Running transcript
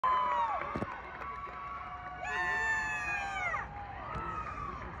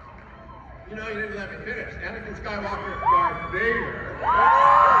You know, you didn't let me finish. Anakin Skywalker, Darth Vader.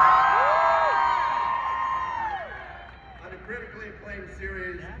 On the critically acclaimed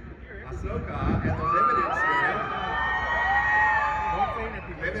series, Ahsoka, and the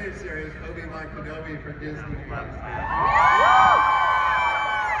limited series, Obi-Wan Kenobi for Disney+.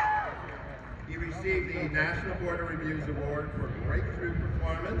 He received the National Board of Review's Award for Breakthrough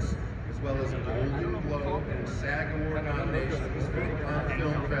Performance, as well as a Golden Globe and SAG Award nominations for the Cannes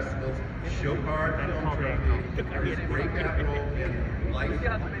Film Festival's Chopard Film Trophy for his breakout role in Life as a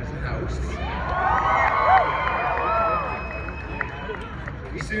House.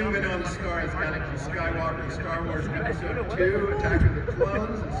 He soon went on to star as Anakin Skywalker in Star Wars Episode 2, Attack of the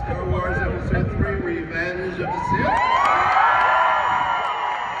Clones, and Star Wars Episode 3, Revenge of the Sith.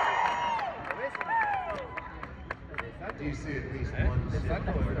 Do you see at least one Sith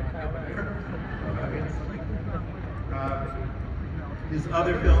Lord? His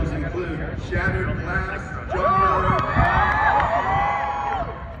other films include Shattered Glass,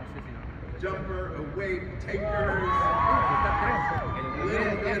 Jumper, Awake, Takers,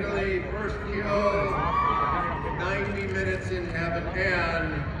 Little Italy, First Kill, 90 Minutes in Heaven,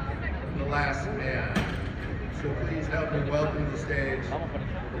 and The Last Man. So please help me welcome to the stage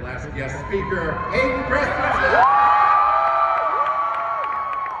the last guest speaker, Hayden Christensen.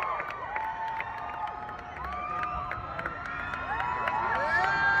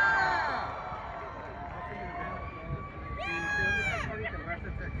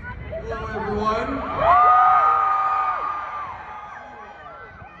 Hello, everyone.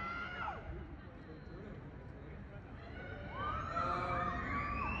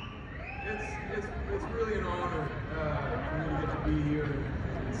 It's really an honor for me to get to be here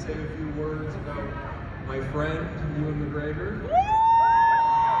and say a few words about my friend, Ewan McGregor.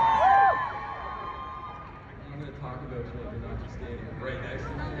 I'm going to talk about you like you're not just standing right next to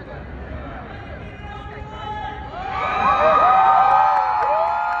me, but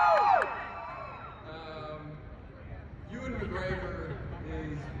Ewan McGregor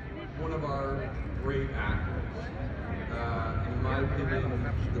is one of our great actors. In my opinion,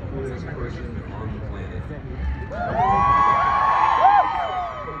 the coolest person on the planet.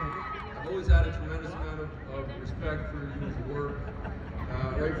 I've always had a tremendous amount of respect for his work.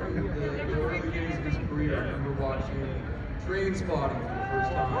 Right from the early days of his career, I remember watching Train Spotting for the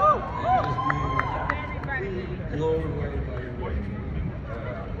first time and just being blown away by his work.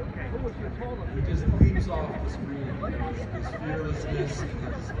 He just leaps off the screen. His fearlessness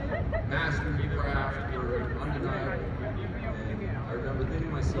and his mastery of craft were undeniable. And I remember thinking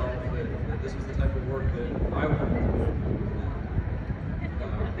to myself that this was the type of work that I wanted to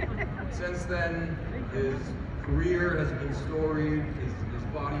do. Since then, his career has been storied, his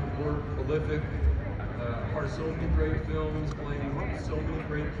body of work prolific, part of so many great films, playing so many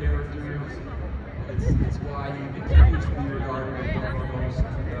great characters. It's why he continues to be regarded as one of our most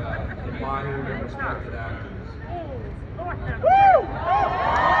admired and respected actors. But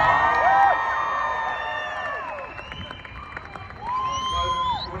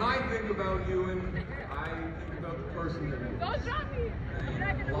when I think about Ewan, I think about the person that he is.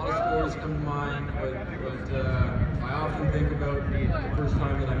 And a lot of stories come to mind, but I often think about the first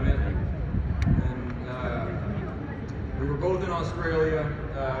time that I met him. And we were both in Australia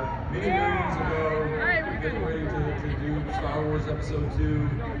many moons ago, getting ready to do Star Wars Episode 2,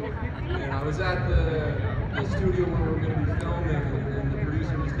 and I was at the studio where we were going to be filming, and the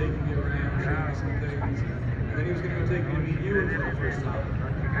producer was taking me around, showing me some things, and then he was going to go take me to meet Ewan for the first time.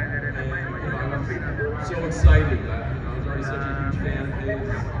 And I was so excited. I was already such a huge fan of his,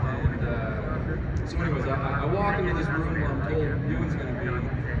 and so anyways, I walk into this room where I'm told Ewan's going to be, and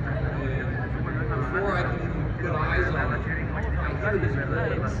before I can even put eyes on him, I hear his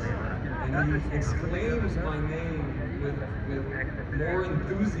voice, and he exclaims my name with more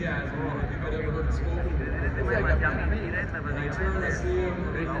enthusiasm than I think I'd ever heard spoken. And I turn and I see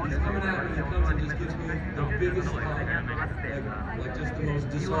him, and he's coming at me, he comes and just gives me the biggest hug, like just the most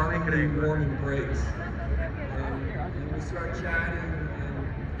disarmingly warm embrace. And we start chatting, and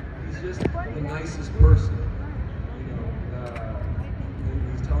he's just the nicest person.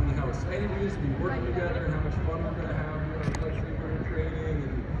 And he's telling me how excited he is to be working together and how much fun we're going to have here on the lightsaber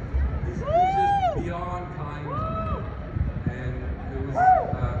training. And he's just beyond kind to me. And it was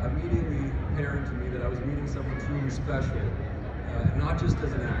immediately apparent to me that I was meeting someone truly special, not just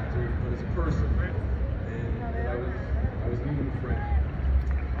as an actor, but as a person. And that I was meeting a friend.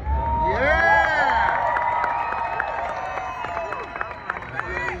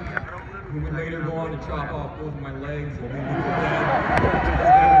 Who would later go on to chop off both of my legs and leave me for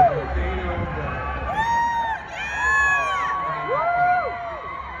dead.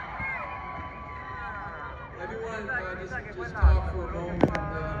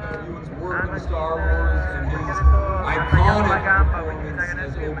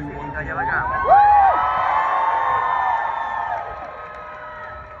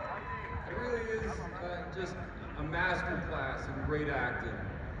 It really is just a masterclass in great acting,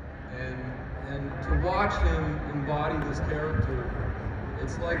 and to watch him embody this character,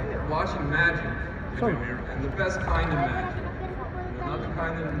 it's like watching magic, and the best kind of magic. Not the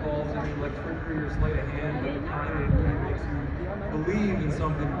kind that involves any like trickery or sleight of hand, but the kind that really makes you believe in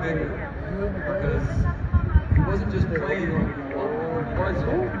something bigger. Because he wasn't just playing on the was.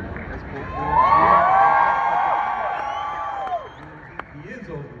 He is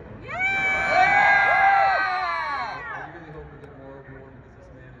over. Yeah! I really hope we get more of one because this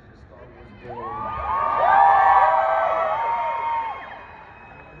man is just Star Wars gold.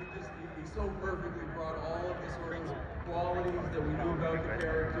 He so perfectly brought all of the sort of qualities that we knew about the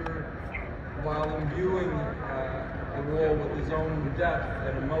character while imbuing the role with his own depth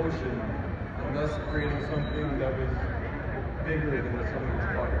and emotion, and thus creating something that was bigger than the sum of its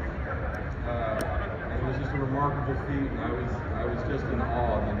parts. And it was just a remarkable feat, and I was just in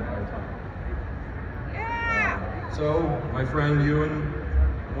awe the entire time. So, my friend Ewan,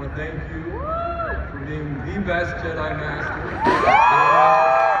 I want to thank you for being the best Jedi Master.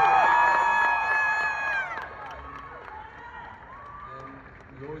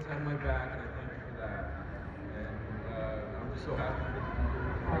 You always had my back, and I thank you for that. And I'm just so happy to be here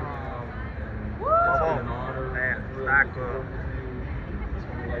right now. And it's been an honor. Man, really back to work with you. It's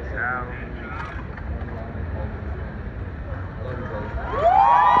been a lifetime.